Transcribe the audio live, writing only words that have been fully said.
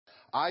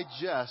I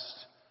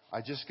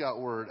just got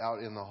word out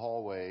in the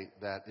hallway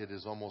that it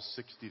is almost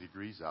 60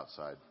 degrees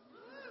outside.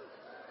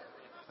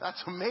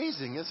 That's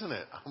amazing, isn't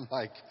it? I'm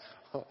like,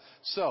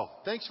 so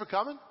thanks for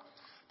coming.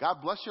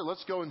 God bless you.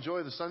 Let's go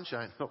enjoy the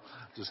sunshine. No,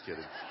 just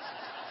kidding.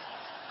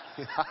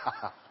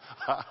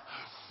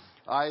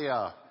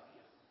 I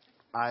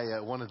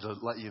wanted to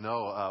let you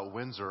know,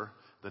 Windsor,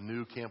 the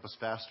new campus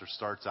pastor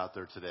starts out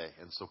there today.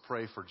 And so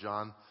pray for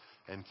John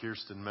and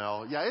Kirsten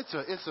Mel. Yeah,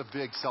 it's a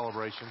big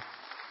celebration.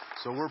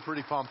 So we're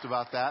pretty pumped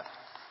about that.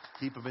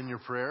 Keep them in your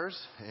prayers.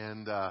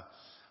 And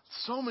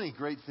so many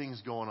great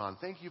things going on.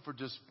 Thank you for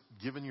just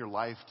giving your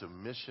life to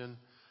mission,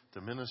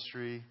 to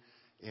ministry.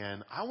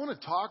 And I want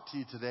to talk to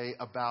you today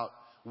about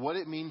what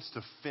it means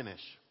to finish.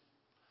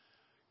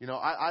 You know,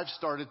 I've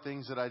started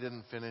things that I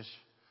didn't finish.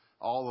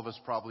 All of us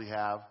probably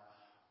have.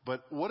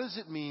 But what does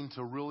it mean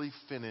to really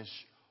finish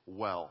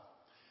well?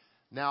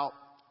 Now,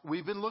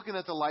 we've been looking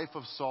at the life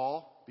of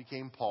Saul,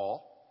 became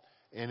Paul.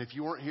 And if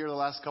you weren't here the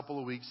last couple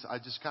of weeks,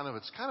 it's kind of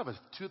a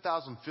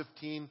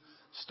 2015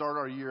 start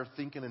our year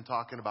thinking and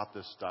talking about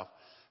this stuff.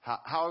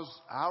 How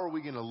are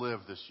we going to live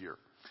this year?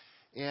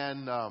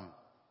 And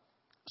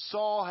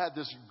Saul had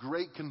this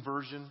great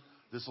conversion,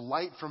 this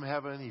light from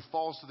heaven. He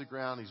falls to the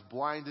ground. He's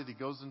blinded. He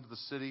goes into the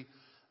city.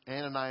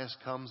 Ananias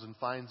comes and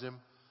finds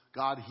him.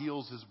 God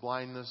heals his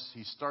blindness.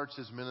 He starts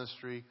his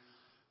ministry,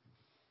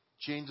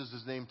 changes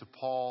his name to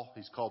Paul.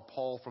 He's called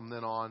Paul from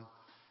then on.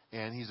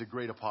 And he's a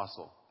great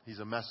apostle. He's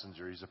a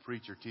messenger. He's a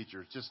preacher,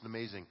 teacher. It's just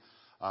amazing.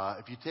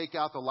 If you take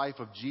out the life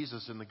of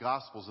Jesus in the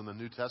Gospels in the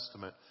New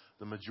Testament,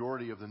 the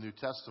majority of the New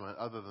Testament,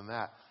 other than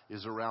that,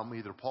 is around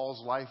either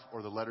Paul's life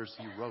or the letters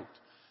he wrote.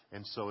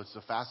 And so it's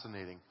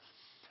fascinating.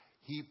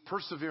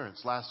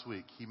 Perseverance last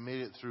week. He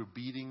made it through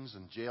beatings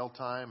and jail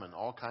time and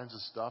all kinds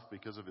of stuff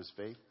because of his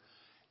faith.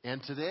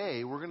 And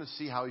today we're going to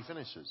see how he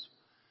finishes.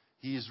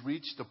 He has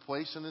reached a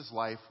place in his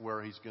life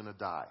where he's going to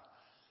die.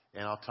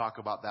 And I'll talk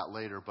about that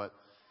later. But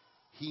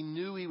he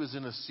knew he was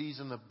in a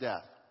season of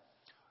death.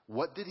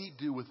 What did he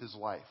do with his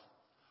life?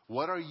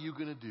 What are you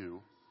going to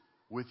do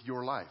with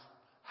your life?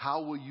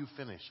 How will you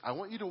finish? I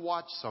want you to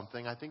watch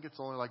something. I think it's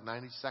only like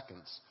 90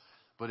 seconds.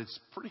 But it's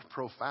pretty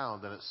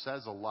profound and it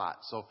says a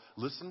lot. So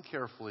listen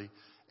carefully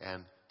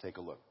and take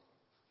a look.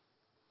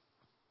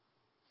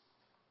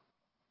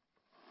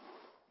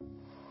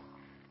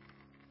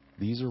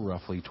 These are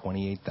roughly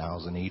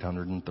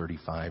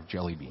 28,835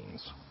 jelly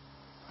beans.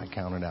 I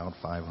counted out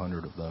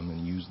 500 of them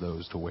and used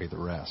those to weigh the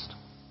rest.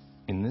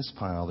 In this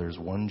pile, there's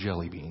one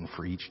jelly bean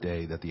for each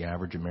day that the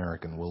average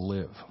American will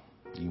live.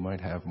 You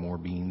might have more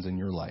beans in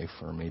your life,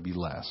 or maybe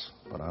less,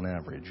 but on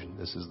average,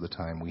 this is the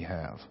time we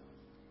have.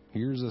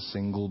 Here's a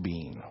single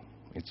bean.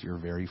 It's your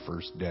very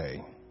first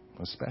day.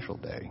 A special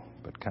day,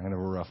 but kind of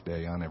a rough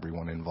day on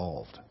everyone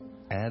involved.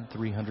 Add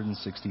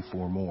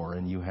 364 more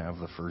and you have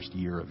the first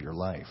year of your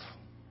life.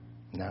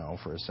 Now,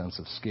 for a sense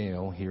of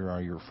scale, here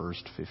are your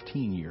first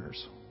 15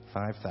 years,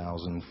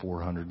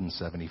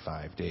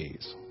 5,475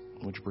 days,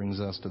 which brings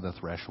us to the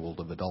threshold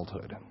of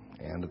adulthood.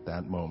 And at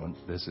that moment,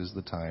 this is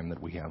the time that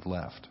we have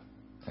left.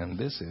 And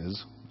this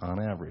is,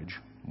 on average,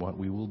 what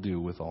we will do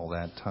with all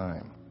that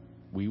time.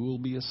 We will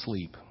be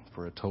asleep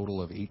for a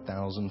total of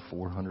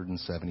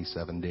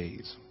 8,477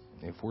 days.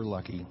 If we're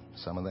lucky,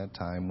 some of that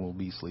time we'll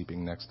be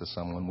sleeping next to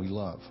someone we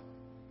love.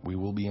 We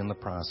will be in the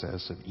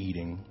process of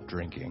eating,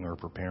 drinking, or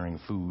preparing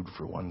food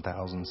for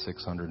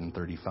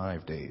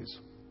 1,635 days.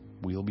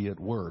 We'll be at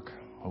work,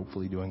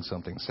 hopefully doing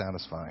something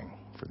satisfying,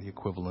 for the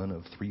equivalent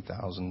of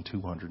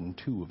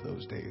 3,202 of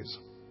those days.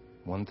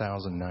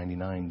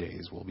 1,099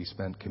 days will be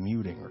spent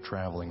commuting or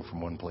traveling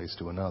from one place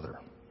to another,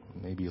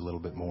 maybe a little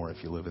bit more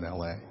if you live in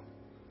LA.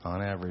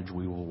 On average,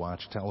 we will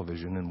watch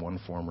television in one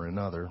form or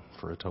another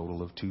for a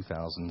total of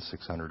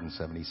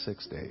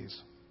 2,676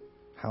 days.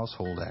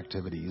 Household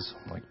activities,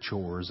 like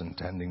chores and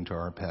tending to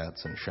our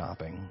pets and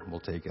shopping,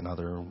 will take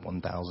another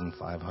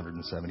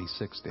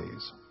 1,576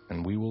 days.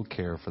 And we will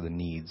care for the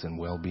needs and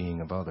well-being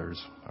of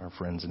others, our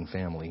friends and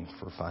family,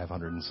 for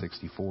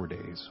 564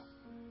 days.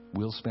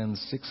 We'll spend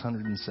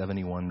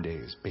 671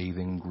 days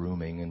bathing,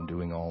 grooming, and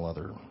doing all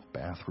other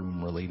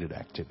bathroom-related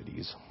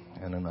activities.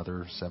 And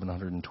another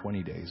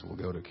 720 days will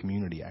go to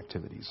community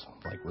activities,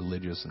 like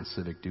religious and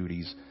civic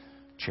duties,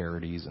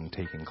 charities, and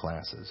taking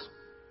classes.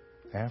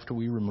 After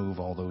we remove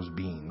all those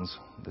beans,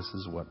 this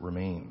is what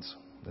remains.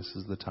 This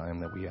is the time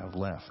that we have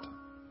left.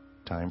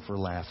 Time for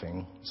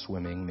laughing,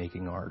 swimming,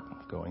 making art,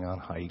 going on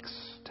hikes,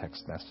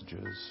 text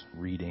messages,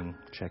 reading,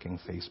 checking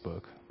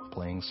Facebook,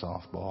 playing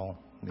softball,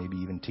 maybe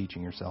even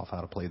teaching yourself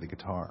how to play the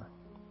guitar.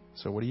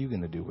 So what are you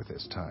going to do with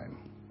this time?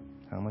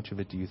 How much of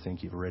it do you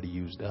think you've already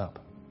used up?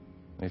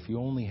 If you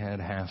only had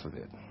half of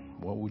it,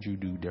 what would you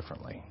do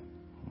differently?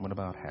 What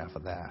about half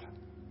of that?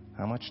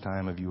 How much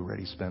time have you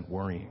already spent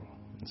worrying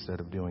instead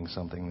of doing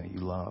something that you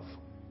love?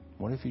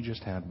 What if you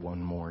just had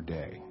one more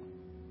day?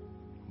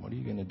 What are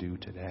you going to do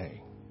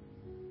today?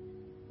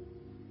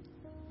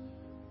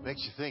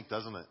 Makes you think,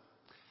 doesn't it?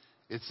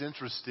 It's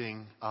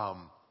interesting,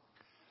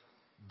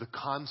 the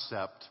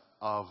concept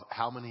of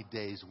how many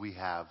days we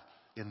have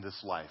in this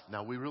life.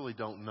 Now, we really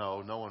don't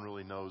know. No one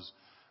really knows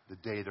the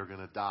day they're going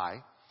to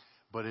die.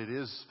 But it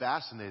is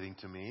fascinating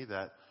to me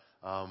that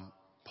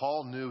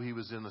Paul knew he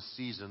was in a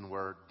season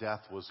where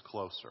death was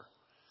closer.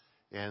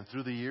 And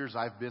through the years,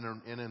 I've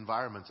been in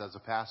environments as a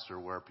pastor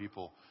where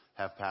people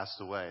have passed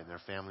away and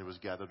their family was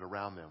gathered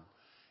around them.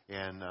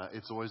 And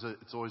it's always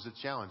a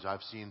challenge.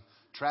 I've seen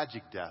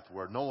tragic death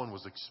where no one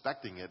was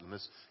expecting it, and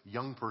this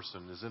young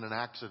person is in an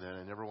accident,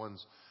 and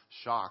everyone's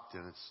shocked,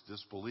 and it's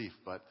disbelief.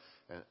 But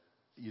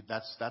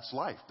that's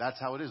life. That's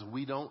how it is.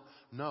 We don't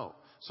know.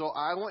 So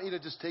I want you to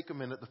just take a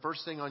minute. The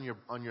first thing on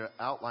your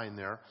outline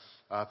there,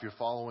 if you're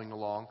following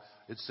along,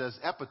 it says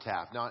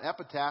epitaph. Now, an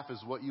epitaph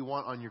is what you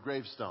want on your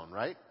gravestone,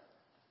 right?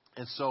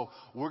 And so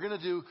we're going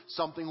to do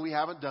something we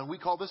haven't done. We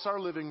call this our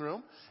living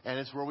room, and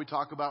it's where we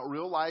talk about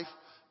real life.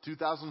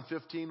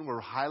 2015, we're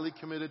highly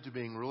committed to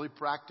being really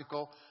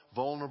practical,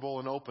 vulnerable,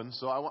 and open.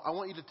 So I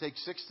want you to take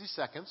 60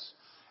 seconds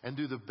and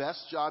do the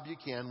best job you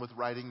can with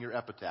writing your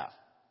epitaph.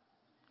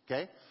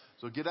 Okay?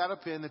 So get out a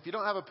pen. If you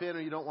don't have a pen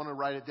or you don't want to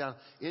write it down,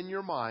 in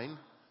your mind,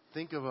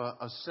 think of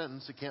a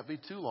sentence. It can't be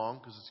too long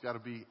because it's got to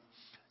be.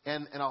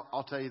 And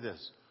I'll tell you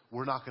this.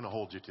 We're not going to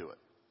hold you to it.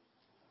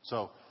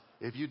 So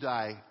if you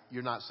die,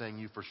 you're not saying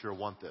you for sure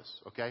want this.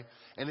 Okay?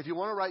 And if you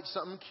want to write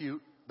something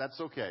cute, that's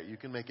okay. You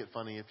can make it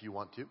funny if you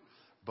want to.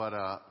 But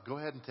go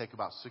ahead and take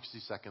about 60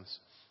 seconds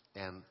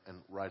and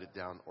write it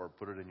down or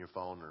put it in your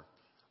phone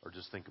or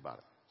just think about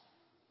it.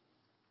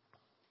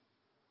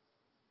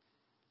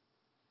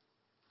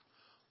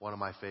 One of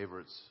my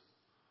favorites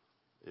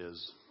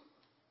is,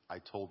 I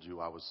told you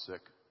I was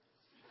sick.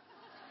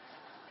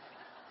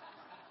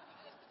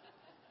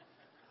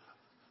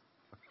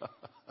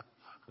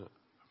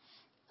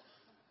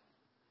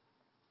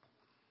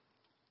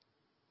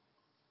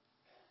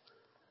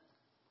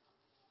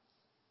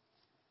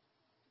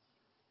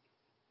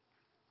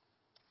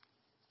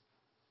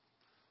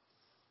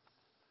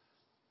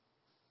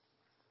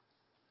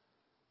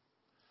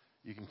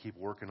 You can keep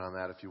working on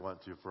that if you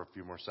want to for a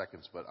few more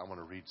seconds, but I want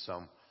to read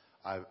some.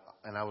 I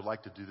would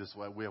like to do this.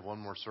 We have one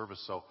more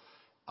service, so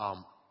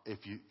if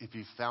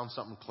you found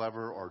something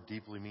clever or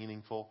deeply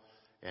meaningful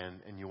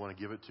and you want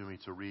to give it to me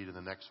to read in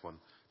the next one,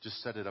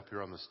 just set it up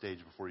here on the stage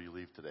before you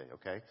leave today,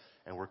 okay?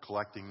 And we're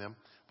collecting them,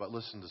 but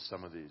listen to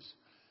some of these.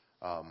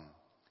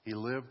 He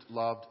lived,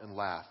 loved, and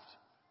laughed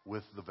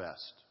with the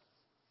best.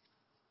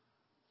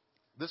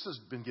 This has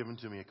been given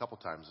to me a couple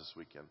times this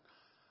weekend.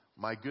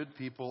 My good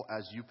people,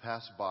 as you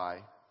pass by,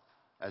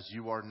 as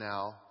you are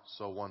now,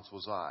 so once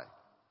was I.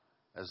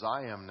 As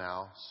I am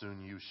now,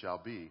 soon you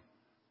shall be.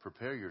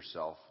 Prepare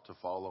yourself to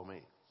follow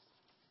me.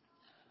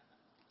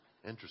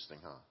 Interesting,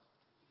 huh?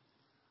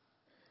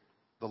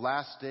 The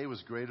last day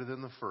was greater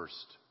than the first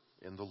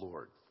in the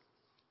Lord.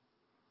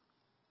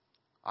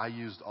 I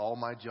used all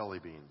my jelly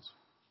beans.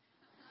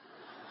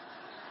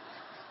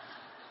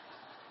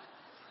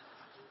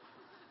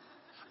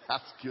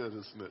 That's good,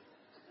 isn't it?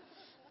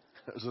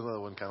 There's another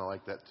one kind of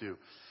like that too.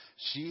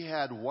 She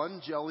had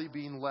one jelly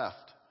bean left,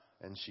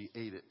 and she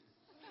ate it.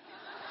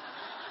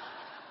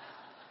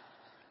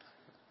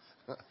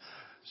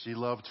 She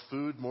loved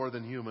food more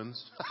than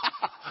humans.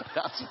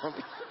 That's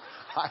funny.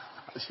 I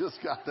just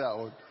got that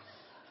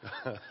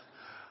one.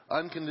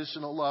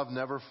 Unconditional love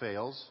never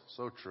fails.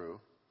 So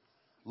true.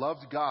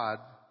 Loved God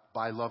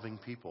by loving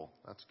people.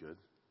 That's good.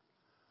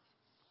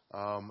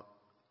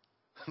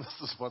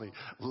 This is funny.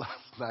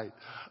 Last night,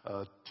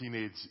 a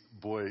teenage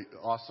boy,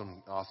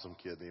 awesome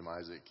kid named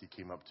Isaac, he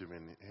came up to me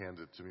and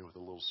handed it to me with a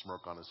little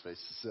smirk on his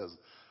face. He says,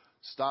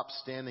 "Stop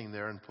standing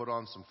there and put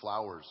on some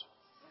flowers."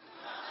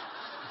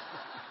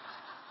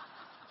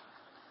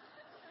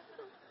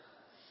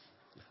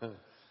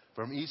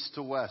 From east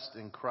to west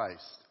in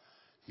Christ,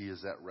 he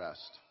is at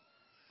rest.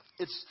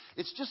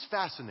 It's just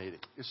fascinating.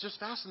 It's just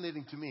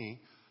fascinating to me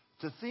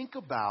to think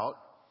about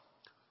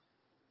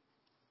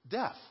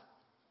death.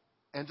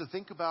 And to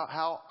think about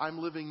how I'm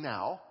living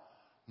now,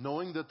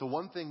 knowing that the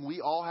one thing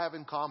we all have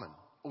in common,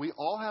 we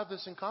all have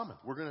this in common.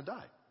 We're going to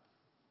die.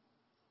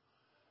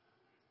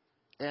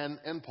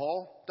 And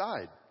Paul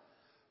died.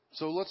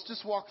 So let's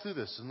just walk through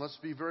this and let's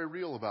be very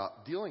real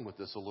about dealing with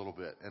this a little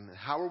bit. And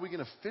how are we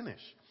going to finish?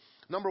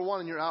 Number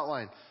one in your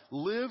outline,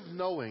 live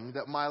knowing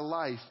that my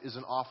life is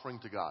an offering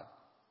to God.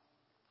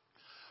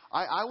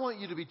 I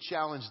want you to be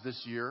challenged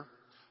this year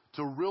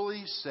to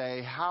really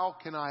say, how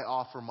can I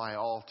offer my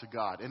all to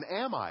God? And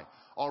am I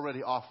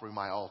already offering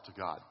my all to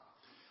God?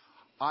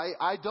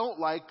 I don't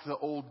like the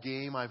old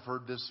game. I've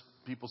heard this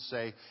people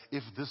say,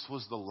 if this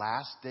was the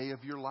last day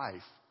of your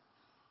life,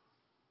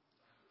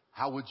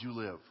 how would you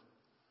live?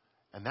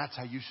 And that's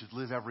how you should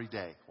live every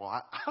day. Well,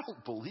 I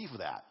don't believe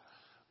that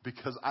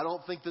because I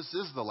don't think this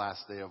is the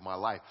last day of my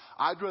life.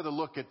 I'd rather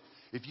look at,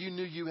 if you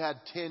knew you had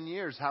 10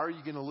 years, how are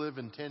you going to live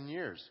in 10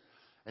 years?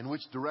 And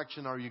which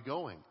direction are you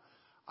going?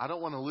 I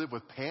don't want to live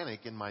with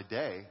panic in my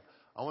day.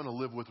 I want to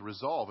live with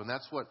resolve. And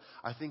that's what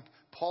I think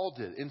Paul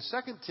did. In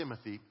 2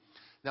 Timothy,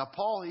 now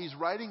Paul, he's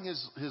writing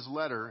his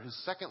letter, his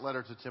second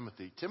letter to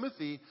Timothy.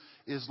 Timothy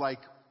is like,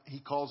 he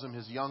calls him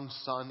his young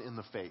son in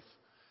the faith.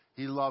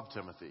 He loved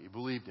Timothy. He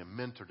believed him,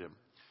 mentored him.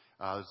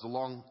 There's a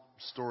long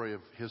story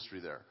of history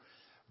there.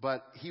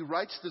 But he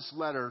writes this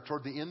letter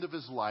toward the end of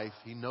his life.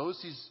 He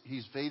knows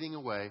he's fading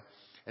away,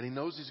 and he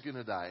knows he's going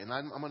to die. And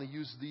I'm going to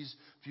use these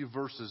few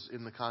verses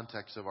in the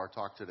context of our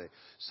talk today.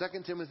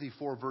 2 Timothy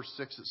 4, verse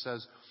 6, it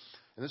says,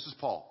 and this is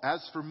Paul,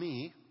 "As for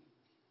me,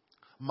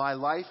 my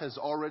life has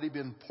already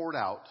been poured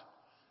out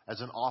as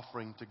an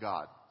offering to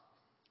God."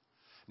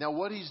 Now,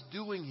 what he's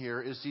doing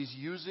here is he's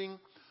using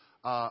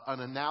an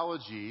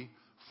analogy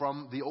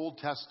from the Old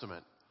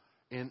Testament.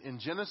 In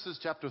Genesis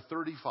chapter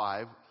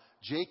 35,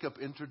 Jacob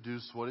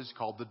introduced what is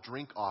called the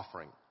drink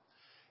offering.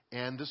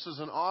 And this is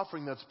an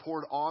offering that's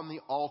poured on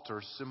the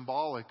altar,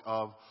 symbolic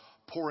of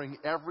pouring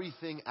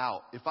everything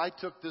out. If I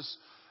took this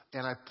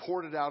and I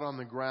poured it out on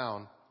the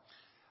ground,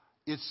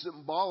 it's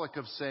symbolic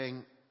of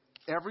saying,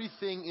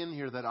 everything in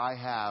here that I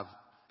have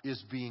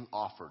is being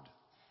offered.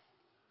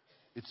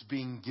 It's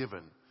being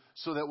given.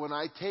 So that when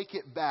I take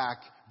it back,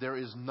 there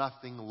is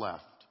nothing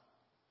left.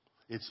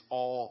 It's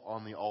all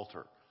on the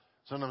altar.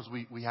 Sometimes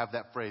we have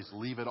that phrase,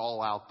 leave it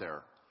all out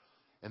there.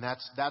 And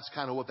that's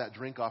kind of what that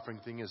drink offering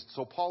thing is.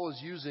 So Paul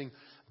is using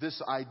this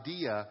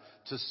idea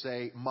to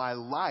say, my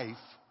life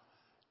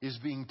is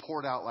being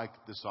poured out like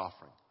this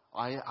offering.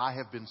 I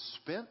have been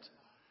spent.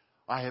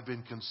 I have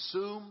been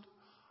consumed.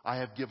 I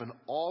have given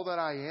all that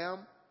I am.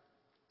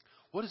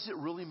 What does it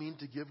really mean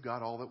to give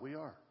God all that we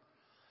are?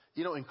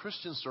 You know, in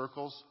Christian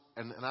circles,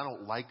 and I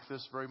don't like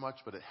this very much,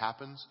 but it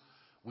happens,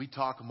 we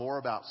talk more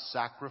about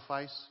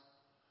sacrifice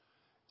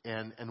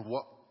and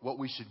what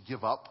we should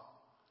give up.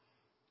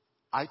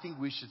 I think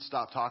we should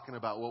stop talking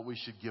about what we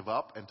should give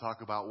up and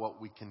talk about what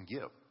we can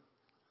give.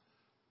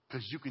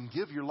 Because you can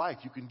give your life,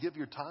 you can give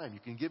your time, you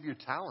can give your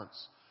talents,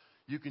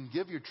 you can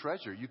give your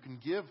treasure, you can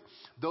give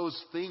those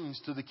things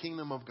to the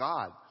kingdom of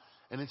God.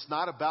 And it's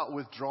not about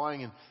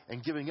withdrawing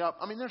and giving up.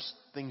 I mean, there's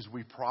things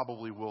we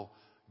probably will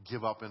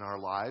give up in our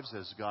lives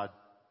as God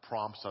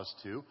prompts us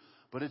to.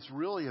 But it's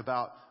really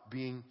about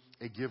being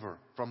a giver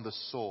from the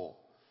soul.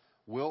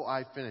 Will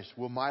I finish?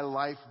 Will my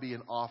life be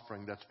an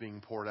offering that's being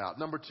poured out?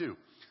 Number 2,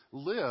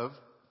 live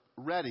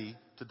ready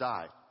to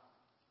die.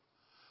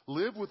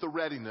 Live with the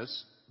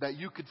readiness that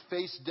you could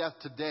face death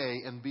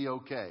today and be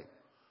okay.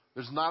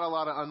 There's not a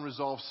lot of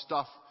unresolved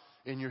stuff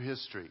in your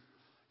history.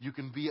 You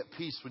can be at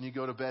peace when you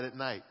go to bed at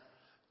night.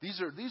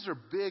 These are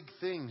big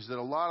things that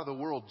a lot of the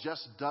world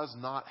just does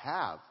not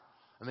have.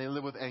 And they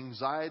live with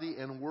anxiety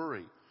and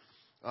worry.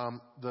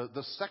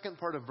 The second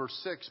part of verse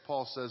 6,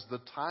 Paul says,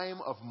 the time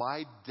of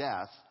my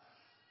death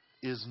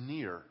is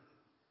near.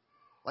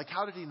 Like,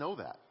 how did he know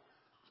that?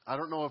 I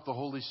don't know if the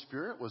Holy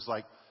Spirit was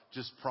like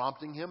just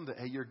prompting him that,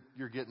 hey,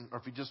 you're getting, or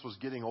if he just was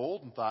getting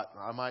old and thought,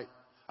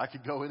 I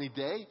could go any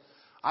day.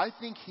 I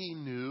think he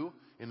knew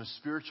in a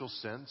spiritual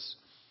sense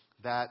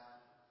that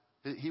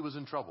he was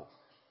in trouble.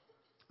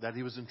 That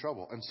he was in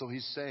trouble. And so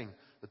he's saying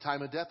the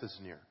time of death is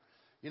near.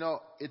 You know,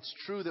 it's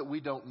true that we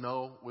don't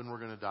know when we're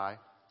going to die.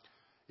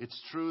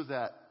 It's true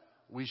that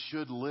we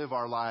should live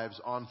our lives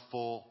on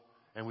full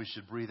and we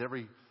should breathe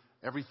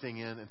everything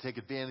in and take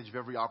advantage of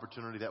every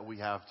opportunity that we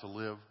have to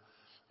live.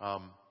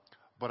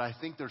 But I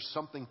think there's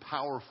something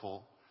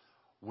powerful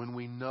when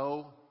we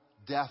know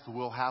death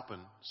will happen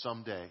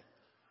someday.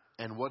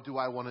 And what do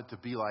I want it to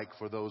be like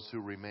for those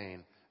who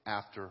remain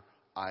after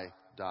I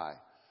die?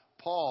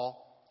 Paul,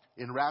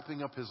 in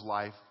wrapping up his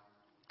life,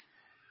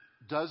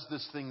 does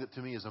this thing that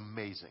to me is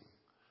amazing.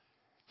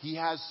 He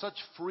has such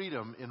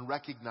freedom in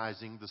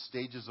recognizing the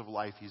stages of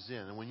life he's in.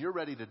 And when you're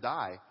ready to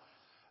die,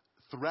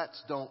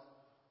 threats don't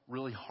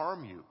really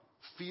harm you.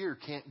 Fear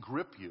can't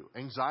grip you.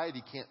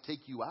 Anxiety can't take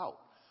you out.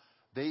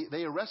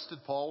 They arrested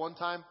Paul one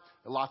time,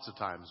 lots of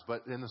times,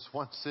 but in this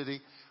one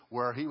city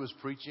where he was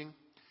preaching,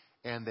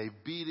 and they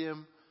beat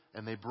him,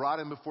 and they brought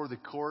him before the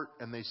court,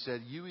 and they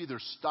said, you either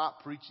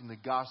stop preaching the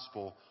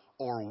gospel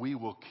or we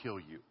will kill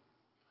you.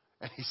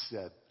 And he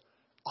said,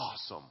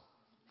 awesome.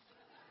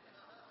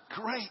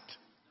 Great.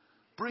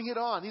 Bring it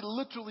on. He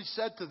literally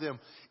said to them,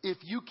 if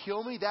you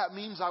kill me, that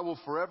means I will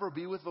forever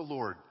be with the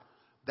Lord.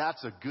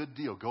 That's a good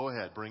deal. Go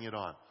ahead. Bring it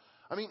on.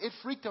 I mean, it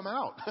freaked him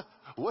out.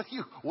 What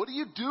do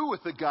you do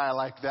with a guy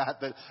like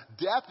that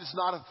death is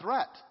not a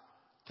threat?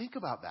 Think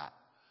about that.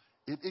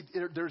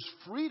 There's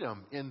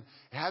freedom in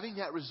having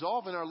that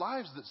resolve in our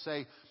lives that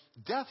say,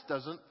 death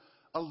doesn't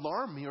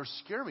alarm me or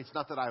scare me. It's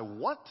not that I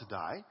want to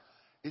die.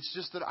 It's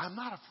just that I'm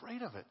not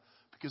afraid of it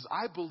because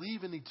I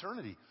believe in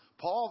eternity.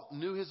 Paul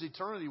knew his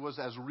eternity was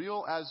as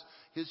real as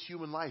his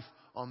human life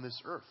on this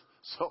earth.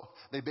 So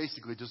they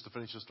basically, just to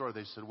finish the story,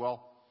 they said,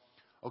 well,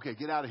 okay,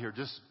 get out of here.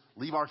 Just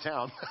leave our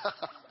town.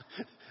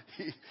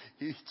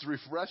 It's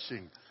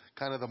refreshing,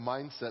 kind of the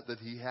mindset that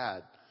he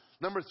had.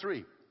 Number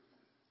 3,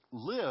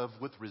 live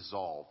with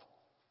resolve.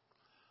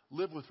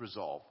 Live with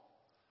resolve.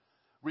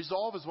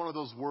 Resolve is one of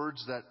those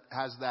words that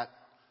has that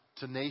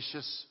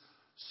tenacious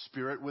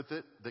spirit with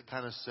it that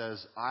kind of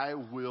says, I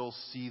will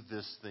see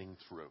this thing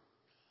through.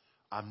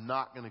 I'm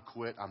not going to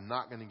quit. I'm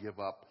not going to give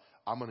up.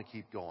 I'm going to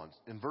keep going.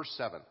 In verse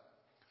 7,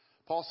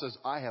 Paul says,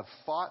 I have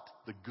fought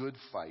the good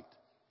fight.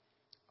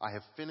 I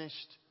have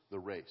finished the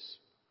race.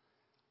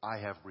 I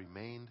have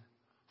remained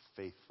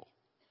faithful.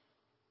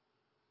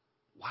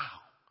 Wow.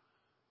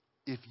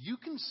 If you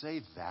can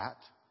say that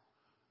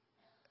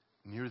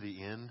near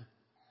the end,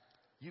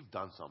 you've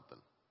done something,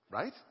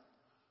 right?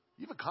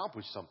 You've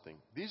accomplished something.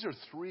 These are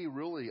three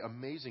really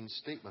amazing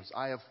statements.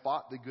 I have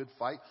fought the good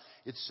fight.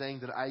 It's saying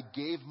that I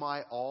gave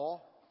my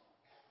all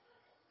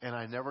and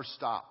I never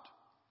stopped.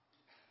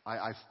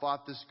 I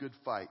fought this good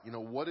fight. You know,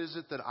 what is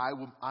it that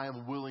I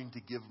am willing to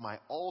give my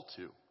all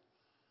to?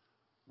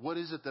 What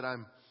is it that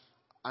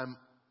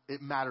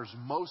it matters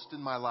most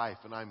in my life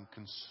and I'm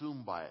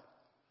consumed by it?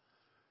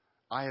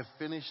 I have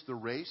finished the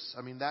race.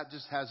 I mean, that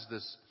just has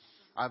this,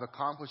 I've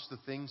accomplished the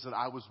things that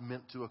I was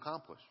meant to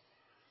accomplish.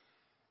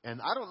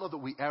 And I don't know that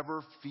we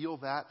ever feel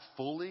that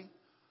fully,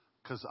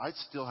 because I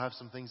still have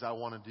some things I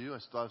want to do. I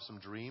still have some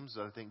dreams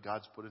that I think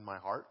God's put in my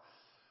heart.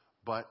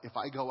 But if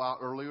I go out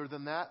earlier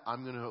than that,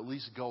 I'm going to at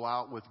least go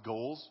out with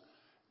goals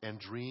and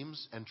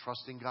dreams and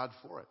trusting God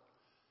for it.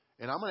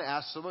 And I'm going to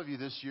ask some of you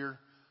this year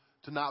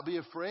to not be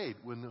afraid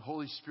when the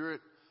Holy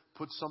Spirit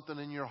puts something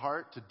in your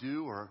heart to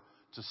do or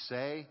to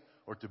say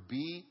or to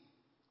be,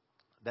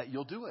 that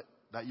you'll do it,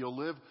 that you'll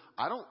live.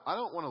 I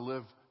don't want to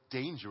live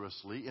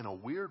dangerously in a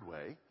weird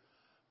way,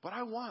 but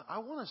I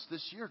want us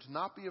this year to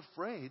not be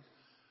afraid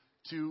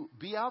to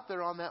be out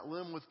there on that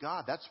limb with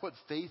God. That's what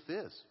faith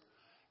is.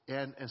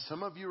 And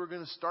some of you are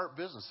going to start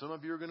business. Some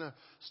of you are going to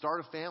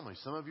start a family.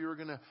 Some of you are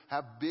going to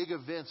have big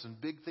events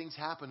and big things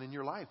happen in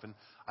your life. And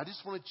I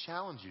just want to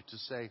challenge you to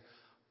say,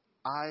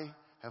 I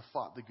have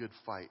fought the good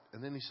fight.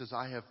 And then he says,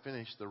 I have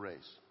finished the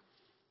race.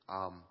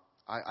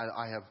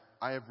 I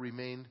have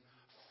remained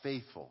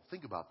faithful.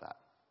 Think about that.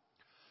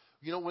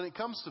 You know, when it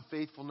comes to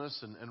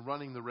faithfulness and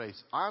running the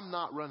race, I'm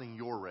not running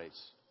your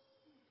race.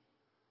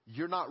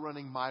 You're not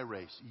running my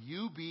race.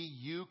 You be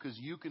you because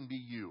you can be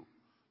you.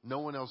 No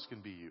one else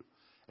can be you.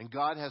 And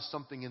God has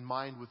something in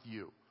mind with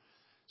you.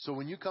 So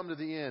when you come to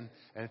the end,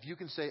 and if you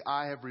can say,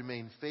 I have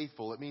remained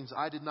faithful, it means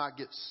I did not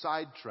get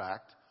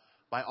sidetracked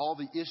by all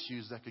the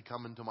issues that could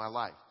come into my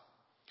life.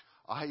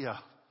 I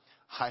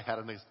had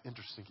an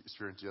interesting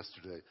experience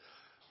yesterday.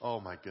 Oh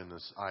my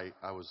goodness.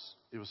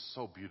 It was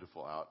so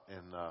beautiful out,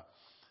 and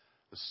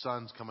the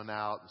sun's coming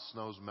out, the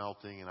snow's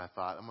melting, and I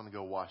thought, I'm going to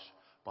go wash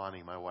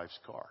Bonnie, my wife's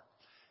car.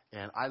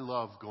 And I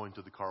love going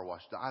to the car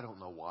wash. I don't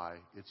know why.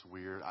 It's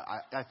weird.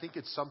 I think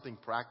it's something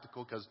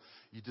practical because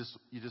you just,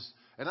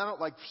 and I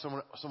don't like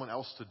for someone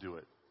else to do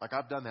it. Like,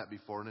 I've done that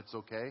before and it's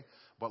okay.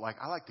 But like,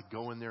 I like to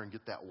go in there and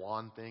get that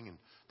wand thing and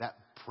that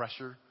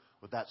pressure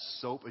with that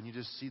soap, and you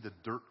just see the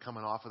dirt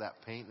coming off of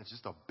that paint, and it's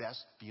just the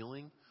best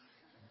feeling.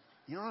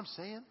 You know what I'm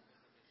saying?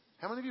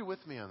 How many of you are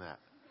with me on that?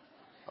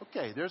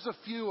 Okay, there's a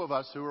few of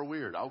us who are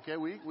weird. Okay,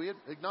 we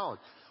acknowledge.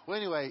 Well,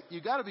 anyway,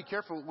 you got to be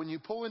careful when you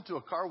pull into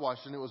a car wash,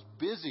 and it was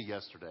busy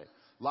yesterday.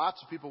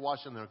 Lots of people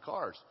washing their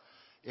cars.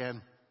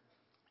 And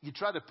you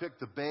try to pick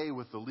the bay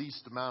with the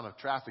least amount of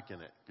traffic in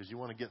it because you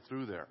want to get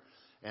through there.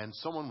 And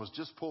someone was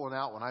just pulling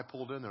out when I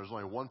pulled in. There was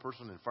only one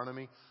person in front of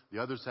me.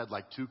 The others had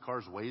like 2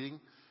 cars waiting.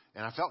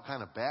 And I felt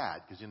kind of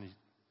bad because,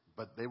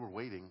 but they were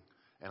waiting,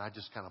 and I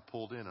just kind of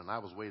pulled in, and I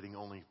was waiting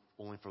only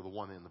for the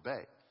one in the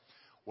bay.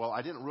 Well,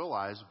 I didn't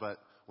realize, but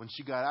when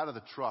she got out of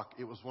the truck,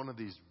 it was one of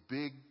these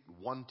big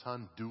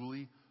 1-ton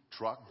dually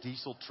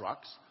diesel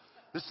trucks.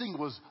 This thing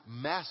was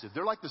massive.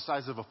 They're like the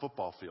size of a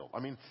football field. I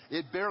mean,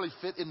 it barely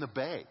fit in the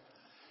bay.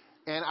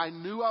 And I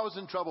knew I was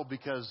in trouble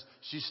because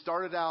she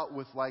started out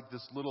with like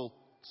this little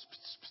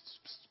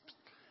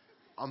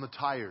on the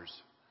tires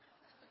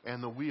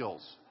and the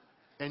wheels.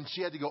 And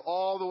she had to go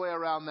all the way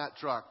around that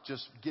truck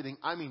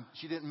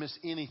she didn't miss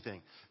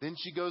anything. Then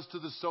she goes to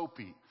the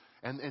soapy.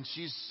 And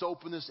she's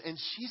soaping this, and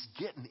she's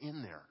getting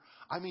in there.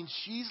 I mean,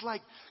 she's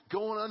like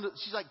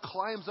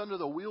climbs under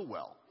the wheel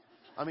well.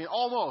 I mean,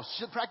 almost.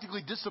 She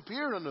practically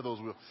disappeared under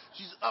those wheels.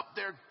 She's up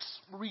there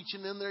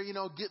reaching in there,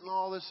 getting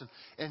all this.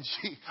 And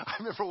I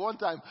remember one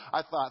time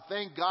I thought,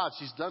 thank God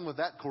she's done with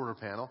that quarter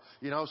panel.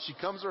 She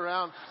comes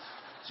around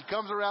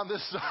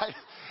this side,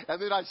 and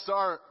then I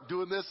saw her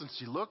doing this, and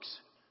she looks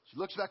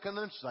back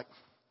under, and she's like,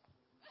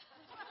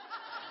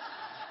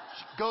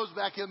 goes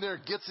back in there,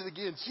 gets it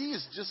again. She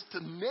is just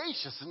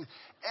tenacious and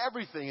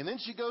everything. And then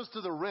she goes to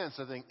the rinse,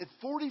 I think.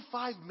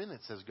 45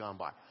 minutes has gone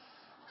by.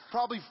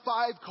 Probably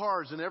 5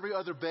 cars in every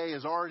other bay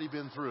has already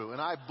been through, and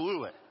I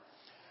blew it.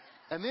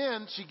 And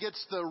then she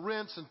gets the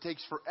rinse and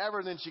takes forever,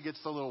 and then she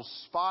gets the little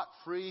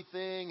spot-free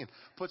thing and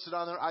puts it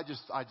on there. I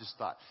just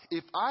thought,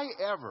 if I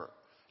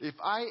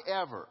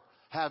ever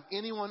have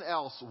anyone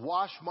else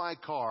wash my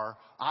car,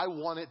 I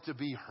want it to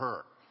be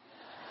her.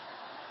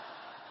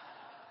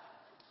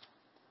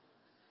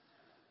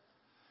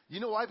 You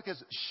know why?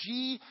 Because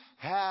she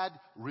had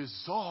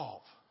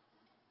resolve.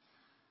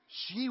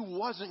 She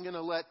wasn't going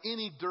to let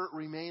any dirt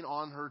remain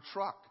on her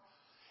truck.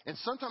 And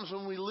sometimes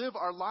when we live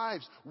our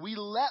lives, we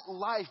let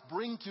life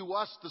bring to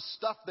us the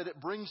stuff that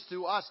it brings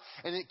to us,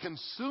 and it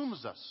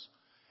consumes us.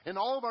 And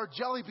all of our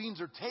jelly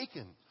beans are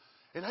taken.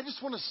 And I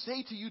just want to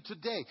say to you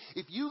today,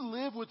 if you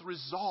live with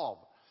resolve,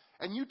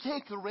 and you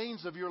take the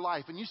reins of your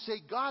life, and you say,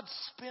 God,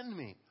 spin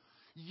me.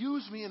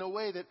 Use me in a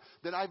way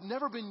that I've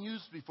never been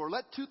used before.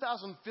 Let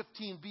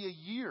 2015 be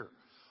a year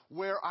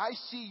where I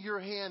see your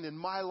hand in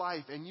my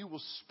life and you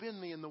will spin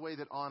me in the way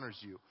that honors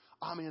you.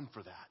 I'm in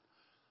for that.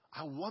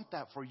 I want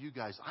that for you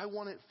guys. I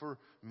want it for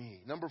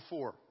me. Number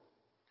 4,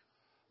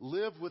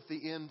 live with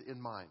the end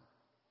in mind.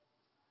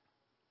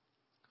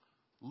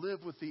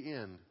 Live with the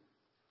end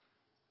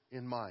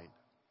in mind.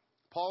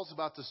 Paul's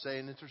about to say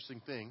an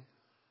interesting thing.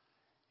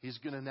 He's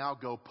going to now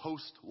go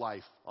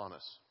post-life on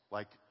us.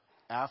 Like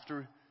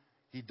after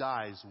he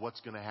dies,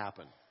 what's going to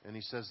happen? And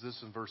he says this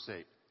in verse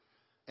 8.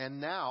 And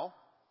now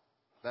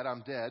that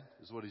I'm dead,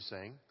 is what he's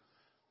saying,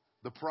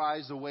 the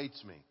prize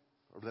awaits me,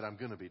 or that I'm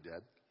going to be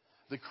dead.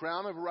 The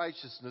crown of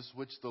righteousness,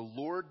 which the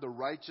Lord, the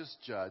righteous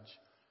judge,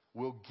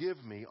 will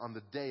give me on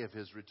the day of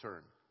his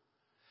return.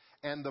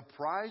 And the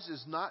prize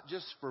is not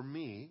just for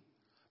me,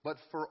 but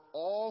for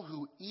all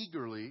who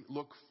eagerly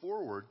look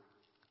forward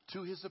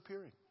to his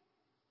appearing.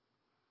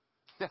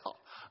 Now,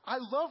 I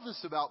love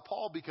this about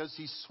Paul because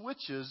he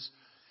switches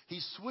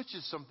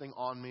something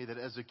on me that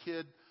as a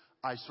kid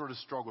I sort of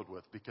struggled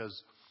with.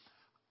 Because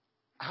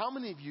how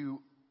many of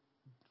you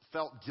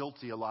felt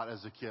guilty a lot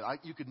as a kid?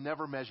 You could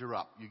never measure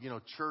up. You know,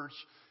 church,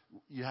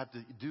 you have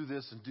to do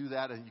this and do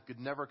that, and you could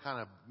never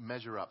kind of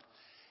measure up.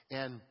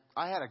 And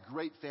I had a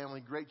great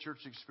family, great church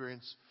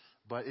experience,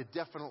 but it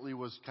definitely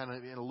was kind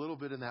of in a little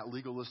bit in that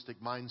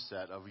legalistic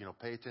mindset of,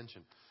 pay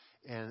attention.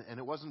 And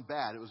it wasn't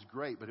bad. It was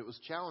great, but it was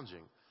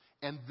challenging.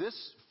 And this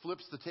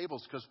flips the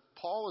tables because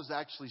Paul is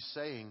actually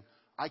saying,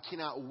 I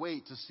cannot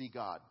wait to see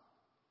God.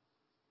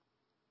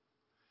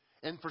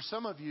 And for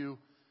some of you,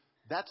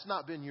 that's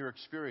not been your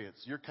experience.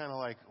 You're kind of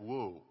like,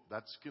 whoa,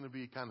 that's going to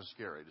be kind of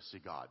scary to see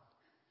God.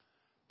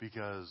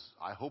 Because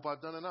I hope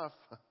I've done enough.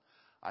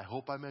 I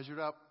hope I measured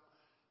up.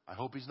 I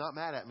hope he's not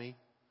mad at me.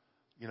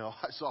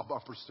 I saw a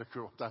bumper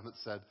sticker one time that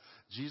said,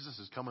 Jesus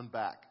is coming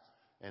back.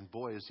 And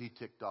boy, is he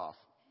ticked off.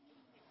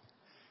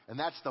 And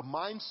that's the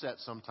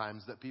mindset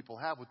sometimes that people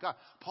have with God.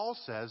 Paul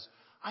says,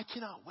 I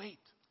cannot wait.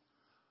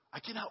 I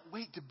cannot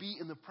wait to be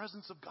in the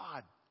presence of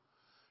God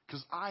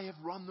because I have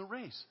run the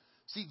race.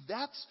 See,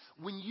 that's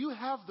when you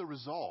have the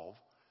resolve,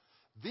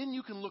 then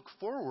you can look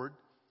forward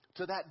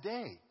to that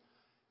day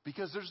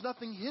because there's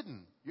nothing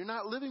hidden. You're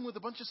not living with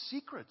a bunch of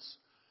secrets.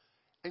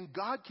 And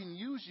God can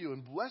use you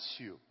and bless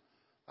you.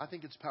 I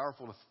think it's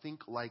powerful to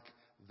think like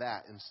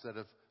that instead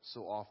of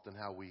so often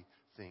how we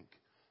think.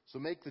 So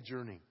make the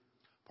journey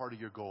part of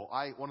your goal.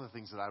 One of the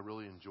things that I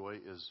really enjoy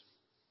is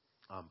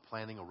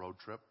planning a road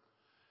trip.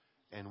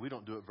 And we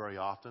don't do it very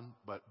often,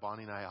 but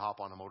Bonnie and I hop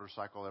on a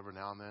motorcycle every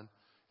now and then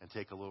and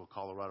take a little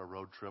Colorado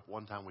road trip.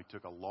 One time we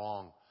took a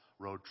long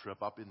road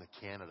trip up into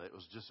Canada. It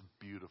was just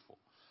beautiful.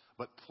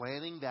 But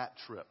planning that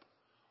trip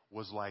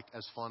was like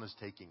as fun as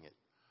taking it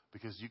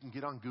because you can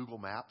get on Google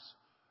Maps.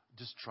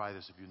 Just try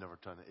this if you've never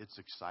done it. It's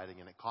exciting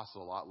and it costs a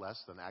lot less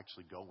than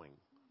actually going,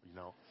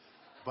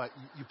 But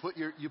you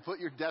put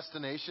your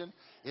destination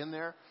in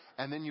there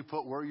and then you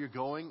put where you're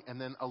going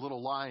and then a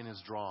little line is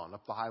drawn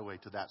up the highway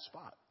to that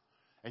spot.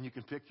 And you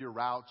can pick your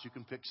routes, you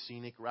can pick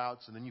scenic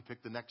routes, and then you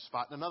pick the next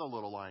spot and another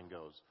little line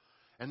goes.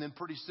 And then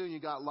pretty soon you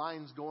got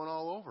lines going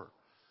all over.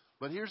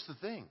 But here's the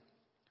thing.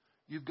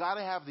 You've got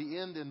to have the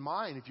end in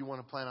mind if you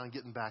want to plan on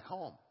getting back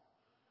home.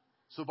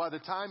 So by the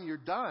time you're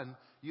done,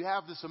 you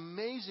have this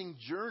amazing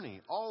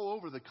journey all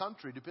over the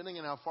country, depending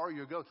on how far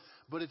you go.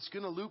 But it's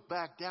going to loop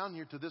back down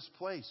here to this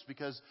place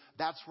because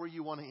that's where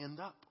you want to end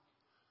up.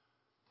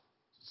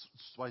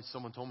 That's why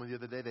someone told me the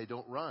other day they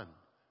don't run.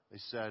 They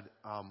said,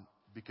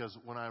 because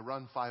when I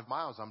run 5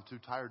 miles, I'm too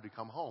tired to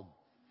come home.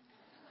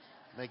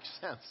 Makes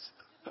sense.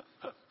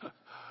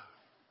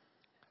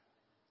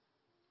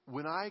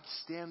 When I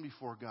stand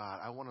before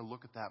God, I want to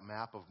look at that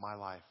map of my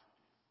life.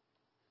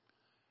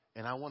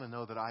 And I want to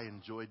know that I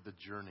enjoyed the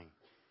journey.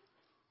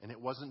 And it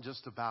wasn't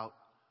just about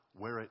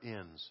where it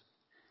ends.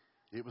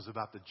 It was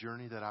about the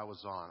journey that I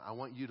was on. I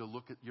want you to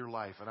look at your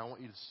life, and I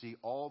want you to see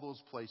all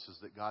those places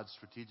that God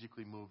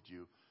strategically moved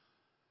you.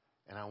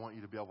 And I want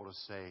you to be able to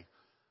say,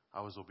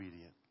 I was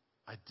obedient.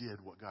 I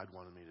did what God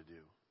wanted me to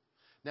do.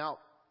 Now,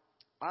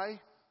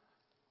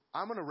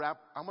 I'm going to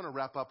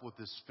wrap up what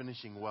this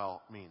finishing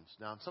well means.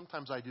 Now,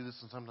 sometimes I do this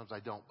and sometimes I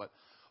don't. But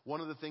one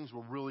of the things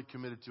we're really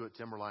committed to at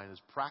Timberline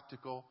is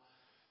practical,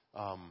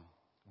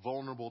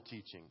 vulnerable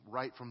teaching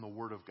right from the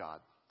Word of God.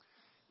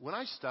 When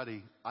I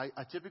study, I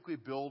typically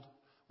build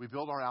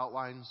our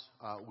outlines.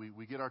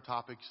 We get our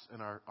topics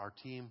and our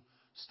team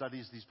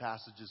studies these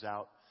passages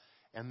out.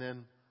 And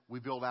then we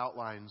build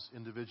outlines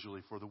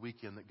individually for the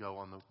weekend that go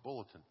on the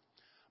bulletin.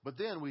 But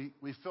then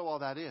we fill all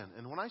that in.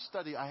 And when I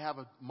study, I have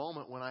a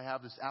moment when I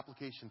have this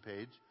application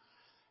page,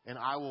 and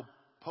I will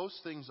post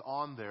things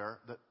on there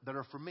that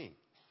are for me.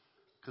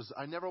 Because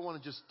I never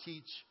want to just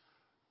teach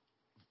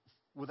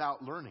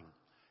without learning.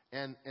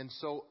 And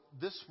so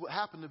this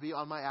happened to be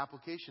on my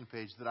application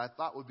page that I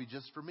thought would be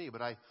just for me.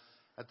 But I,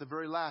 at the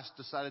very last,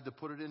 decided to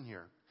put it in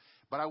here.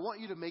 But I want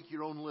you to make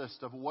your own list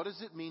of what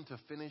does it mean to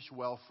finish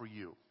well for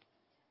you.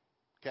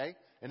 Okay?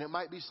 And it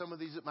might be some of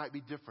these, it might be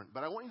different.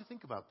 But I want you to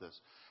think about this.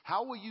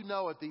 How will you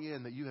know at the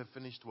end that you have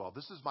finished well?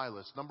 This is my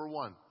list. Number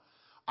 1,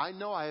 I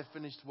know I have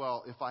finished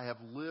well if I have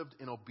lived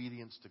in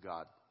obedience to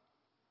God.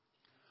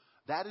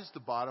 That is the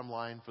bottom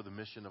line for the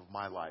mission of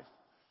my life,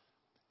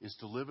 is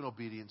to live in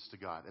obedience to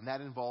God. And that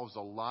involves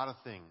a lot of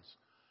things,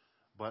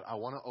 but I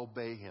want to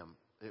obey Him.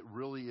 It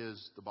really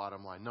is the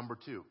bottom line. Number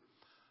 2,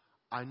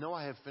 I know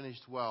I have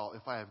finished well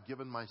if I have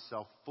given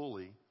myself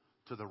fully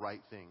to the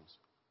right things.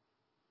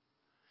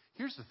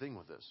 Here's the thing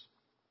with this.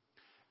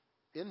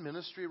 In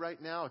ministry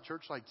right now, a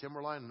church like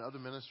Timberline and other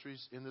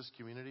ministries in this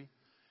community,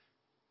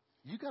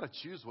 you got to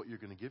choose what you're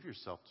going to give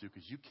yourself to,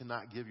 because you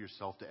cannot give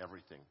yourself to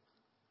everything.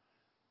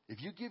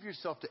 If you give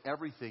yourself to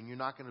everything, you're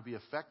not going to be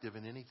effective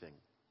in anything.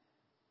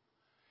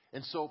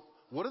 And so,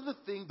 what are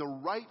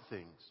the right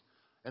things?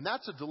 And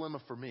that's a dilemma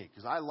for me,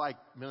 because I like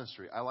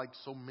ministry. I like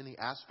so many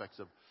aspects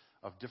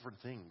of different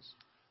things.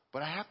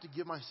 But I have to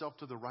give myself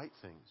to the right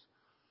things.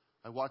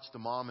 I watched a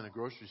mom in a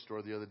grocery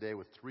store the other day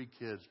with 3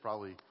 kids,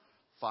 probably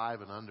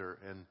 5 and under,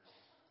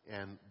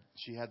 and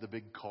she had the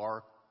big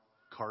cart,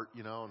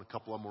 and a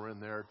couple of them were in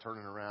there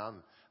turning around.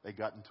 And they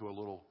got into a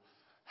little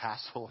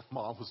hassle, and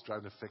Mom was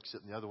trying to fix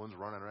it, and the other one's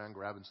running around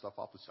grabbing stuff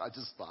off the side. I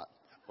just thought,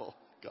 oh,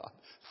 God,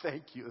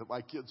 thank you that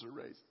my kids are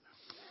raised.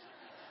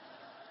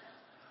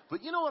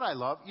 But you know what I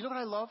love?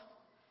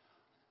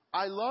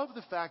 I love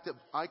the fact that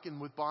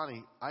with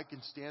Bonnie, I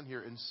can stand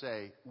here and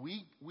say,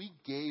 we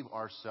gave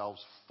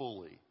ourselves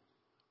fully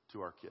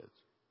to our kids.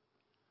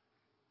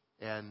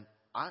 And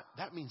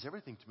that means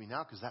everything to me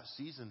now, because that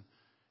season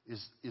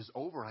is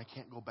over and I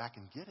can't go back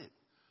and get it.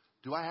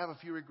 Do I have a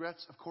few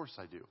regrets? Of course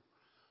I do.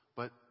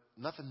 But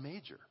nothing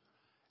major.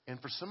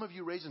 And for some of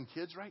you raising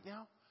kids right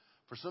now,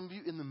 for some of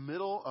you in the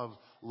middle of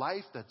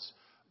life that's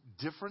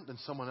different than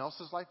someone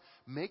else's life,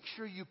 make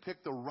sure you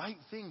pick the right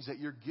things that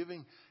you're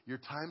giving your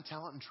time,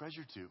 talent, and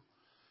treasure to.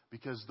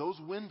 Because those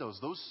windows,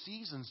 those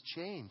seasons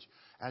change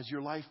as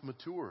your life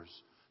matures.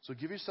 So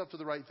give yourself to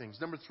the right things.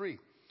 Number 3,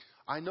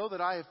 I know that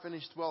I have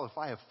finished well if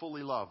I have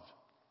fully loved.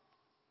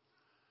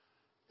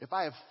 If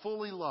I have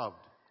fully loved.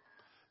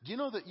 Do you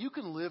know that you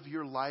can live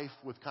your life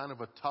with kind of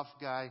a tough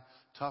guy,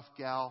 tough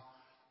gal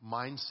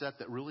mindset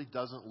that really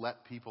doesn't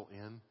let people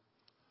in?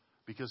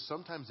 Because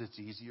sometimes it's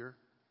easier.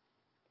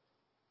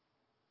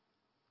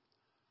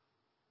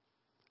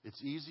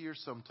 It's easier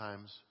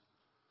sometimes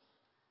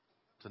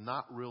to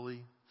not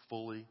really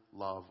fully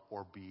love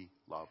or be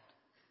loved.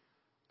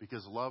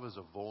 Because love is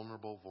a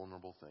vulnerable,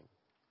 vulnerable thing.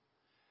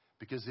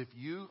 Because if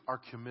you are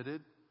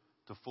committed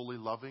to fully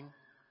loving,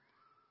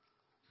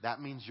 that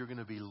means you're going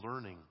to be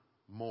learning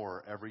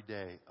more every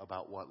day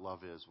about what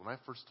love is. When I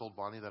first told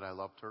Bonnie that I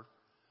loved her,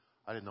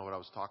 I didn't know what I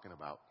was talking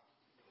about.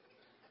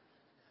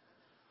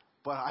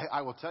 But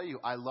I will tell you,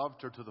 I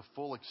loved her to the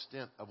full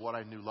extent of what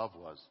I knew love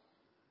was.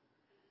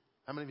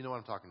 How many of you know what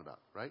I'm talking about,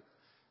 right?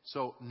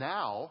 So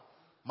now,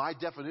 my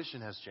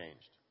definition has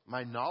changed.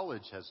 My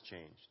knowledge has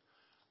changed.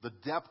 The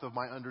depth of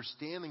my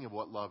understanding of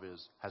what love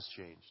is has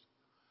changed.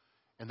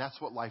 And that's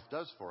what life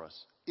does for us,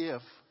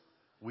 if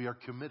we are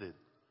committed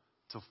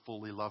to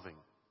fully loving.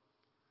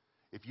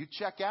 If you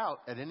check out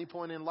at any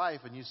point in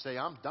life and you say,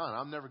 I'm done,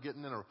 I'm never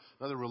getting in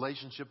another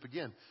relationship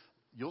again,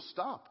 you'll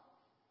stop.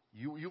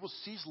 You will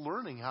cease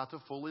learning how to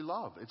fully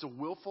love. It's a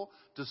willful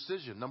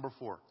decision. Number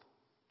 4,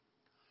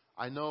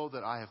 I know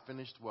that I have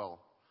finished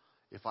well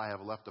if I have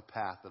left a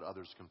path that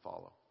others can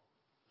follow.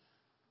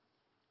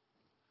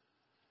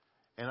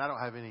 And I don't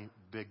have any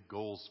big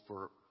goals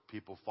for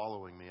people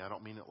following me. I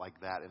don't mean it like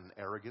that in an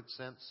arrogant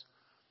sense.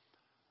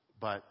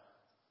 But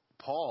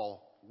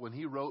Paul, when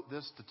he wrote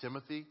this to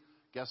Timothy,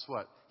 guess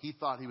what? He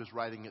thought he was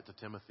writing it to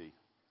Timothy.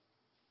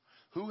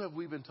 Who have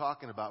we been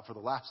talking about for the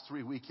last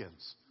 3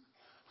 weekends?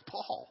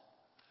 Paul.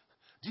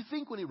 Do you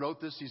think when he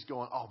wrote this, he's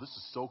going, oh, this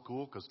is so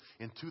cool because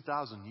in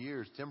 2,000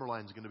 years,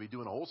 Timberline's going to be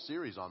doing a whole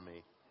series on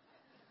me?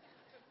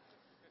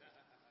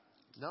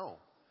 No.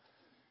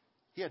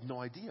 He had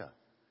no idea.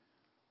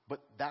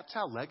 But that's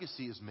how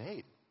legacy is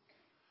made.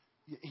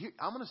 Here,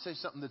 I'm going to say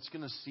something that's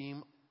going to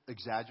seem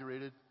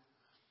exaggerated,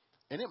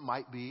 and it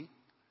might be,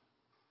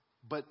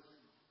 but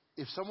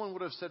if someone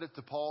would have said it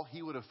to Paul,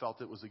 he would have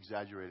felt it was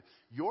exaggerated.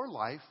 Your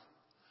life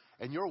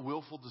and your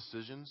willful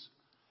decisions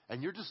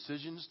and your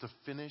decisions to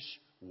finish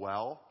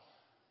well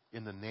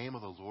in the name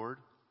of the Lord,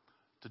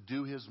 to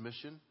do His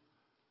mission,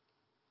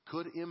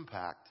 could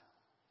impact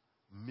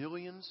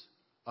millions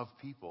of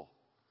people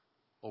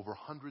over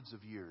hundreds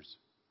of years.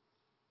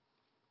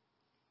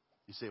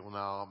 You say, well,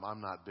 no, I'm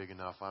not big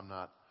enough.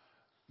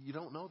 You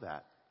don't know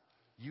that.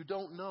 You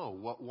don't know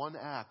what one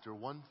act or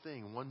one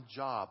thing, one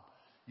job,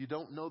 you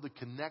don't know the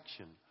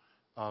connection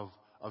of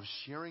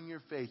sharing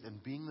your faith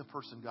and being the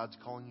person God's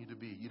calling you to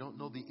be. You don't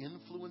know the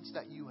influence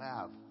that you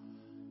have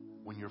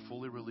when you're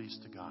fully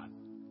released to God.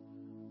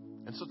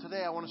 And so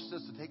today I want us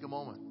just to take a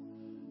moment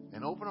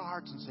and open our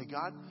hearts and say,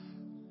 God,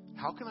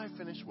 how can I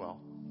finish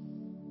well?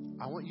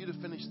 I want you to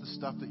finish the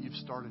stuff that you've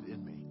started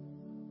in me.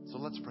 So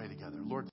let's pray together. Lord,